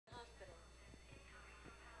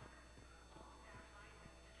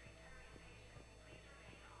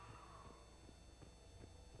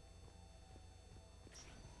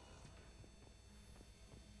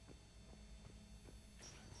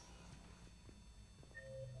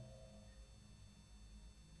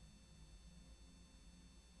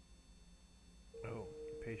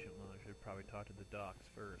probably talk to the docks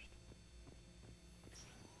first.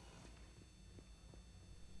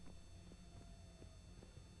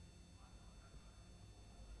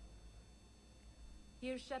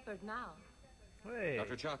 Here's Shepard now. Hey!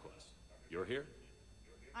 Dr. Chakwas, you're here?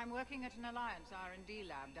 I'm working at an Alliance R&D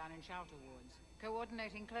lab down in Shelter Woods,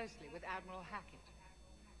 coordinating closely with Admiral Hackett.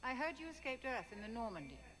 I heard you escaped Earth in the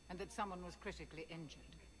Normandy, and that someone was critically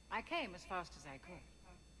injured. I came as fast as I could.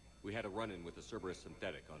 We had a run-in with the Cerberus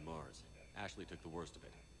synthetic on Mars. Ashley took the worst of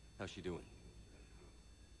it. How's she doing?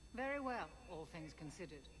 Very well, all things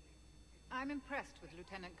considered. I'm impressed with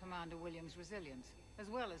Lieutenant Commander Williams' resilience, as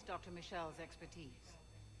well as Dr. Michel's expertise.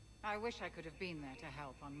 I wish I could have been there to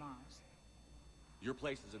help on Mars. Your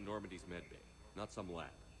place is in Normandy's medbay, not some lab.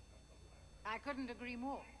 I couldn't agree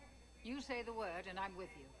more. You say the word and I'm with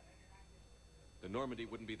you. The Normandy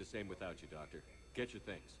wouldn't be the same without you, Doctor. Get your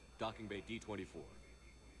things. Docking Bay D-24.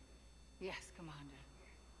 Yes, Commander.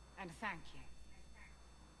 And thank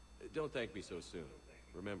you. Don't thank me so soon.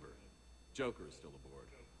 Remember, Joker is still aboard.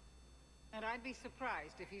 And I'd be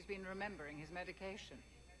surprised if he's been remembering his medication.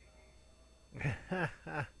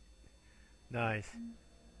 Nice.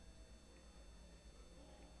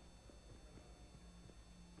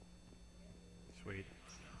 Sweet.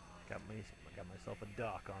 Got myself a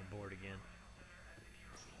dock on board again.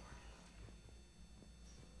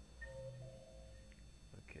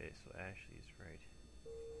 Okay, so Ashley's right.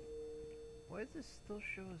 Why does this still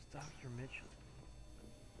show as Dr. Mitchell?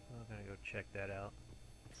 I'm gonna go check that out.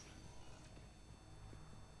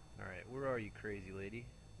 Alright, where are you, crazy lady?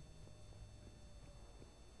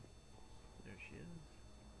 There she is.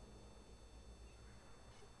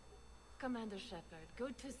 Commander Shepard,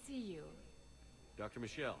 good to see you. Dr.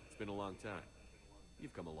 Michel, it's been a long time.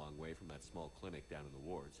 You've come a long way from that small clinic down in the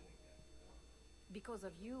wards. Because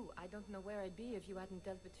of you, I don't know where I'd be if you hadn't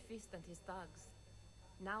dealt with Fist and his thugs.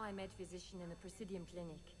 Now I'm head physician in a Presidium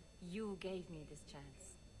clinic. You gave me this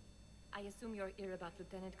chance. I assume you're here about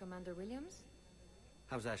Lieutenant Commander Williams?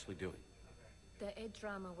 How's Ashley doing? The head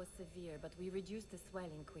trauma was severe, but we reduced the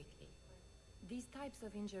swelling quickly. These types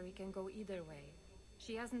of injury can go either way.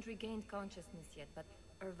 She hasn't regained consciousness yet, but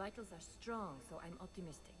her vitals are strong, so I'm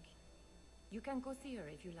optimistic. You can go see her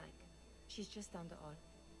if you like. She's just down the hall.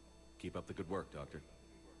 Keep up the good work, Doctor.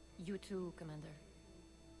 You too, Commander.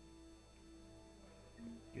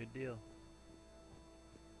 Good deal.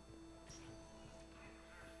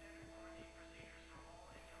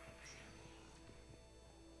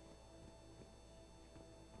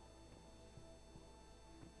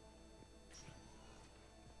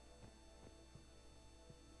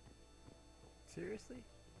 Seriously?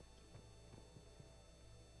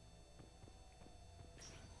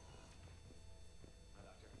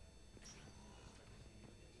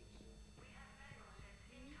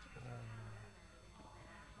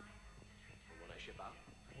 When I ship out?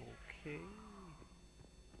 Okay.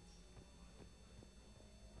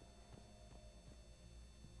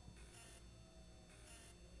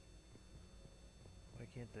 Why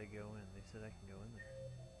can't I go in? They said I can go in there.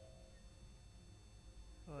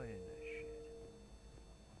 Oh, ain't that shit.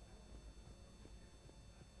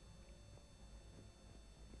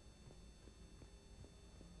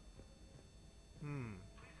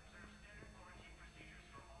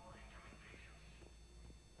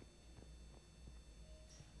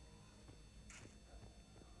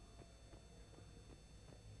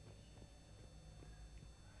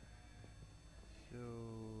 So,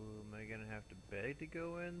 am I gonna have to beg to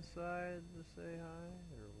go inside to say hi,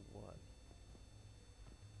 or what?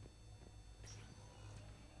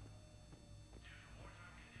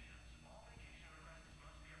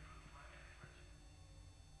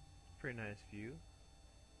 Pretty nice view.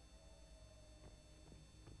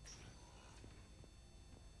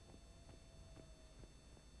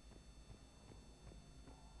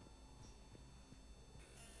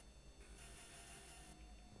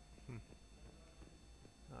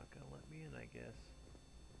 Not gonna let me in, I guess.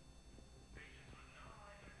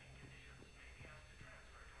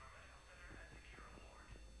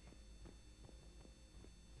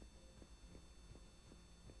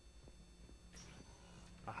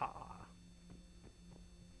 Aha!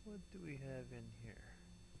 What do we have in here?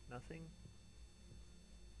 Nothing?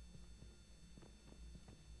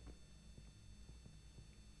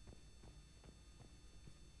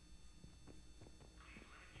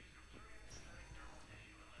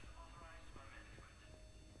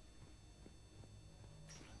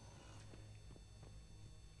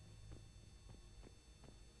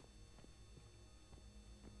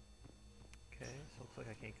 Okay, so looks like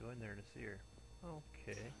I can't go in there to see her.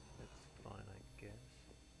 Okay, that's fine, I guess.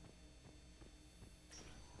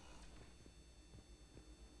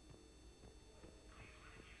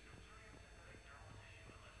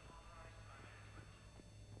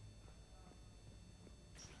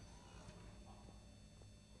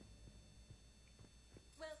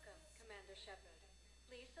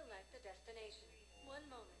 select a destination. One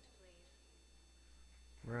moment, please.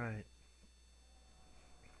 Right.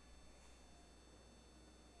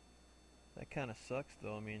 That kind of sucks,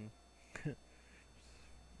 though. I mean,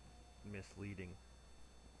 misleading.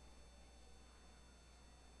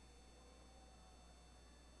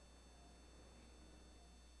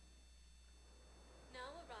 Now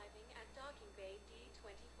arriving at docking bay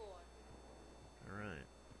D-24. All right.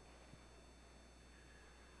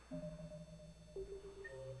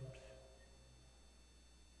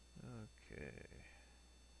 Okay.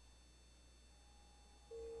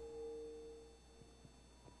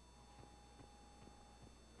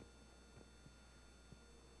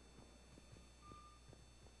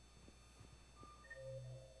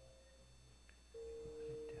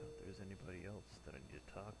 I doubt there's anybody else that I need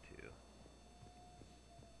to talk to.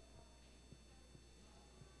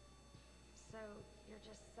 So, you're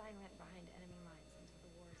just silent behind enemy lines until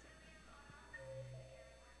the war's over.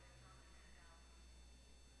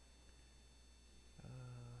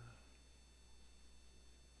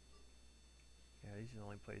 Yeah, these are the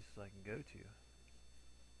only places I can go to.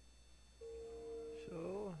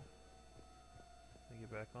 So, I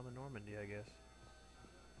get back on the Normandy, I guess.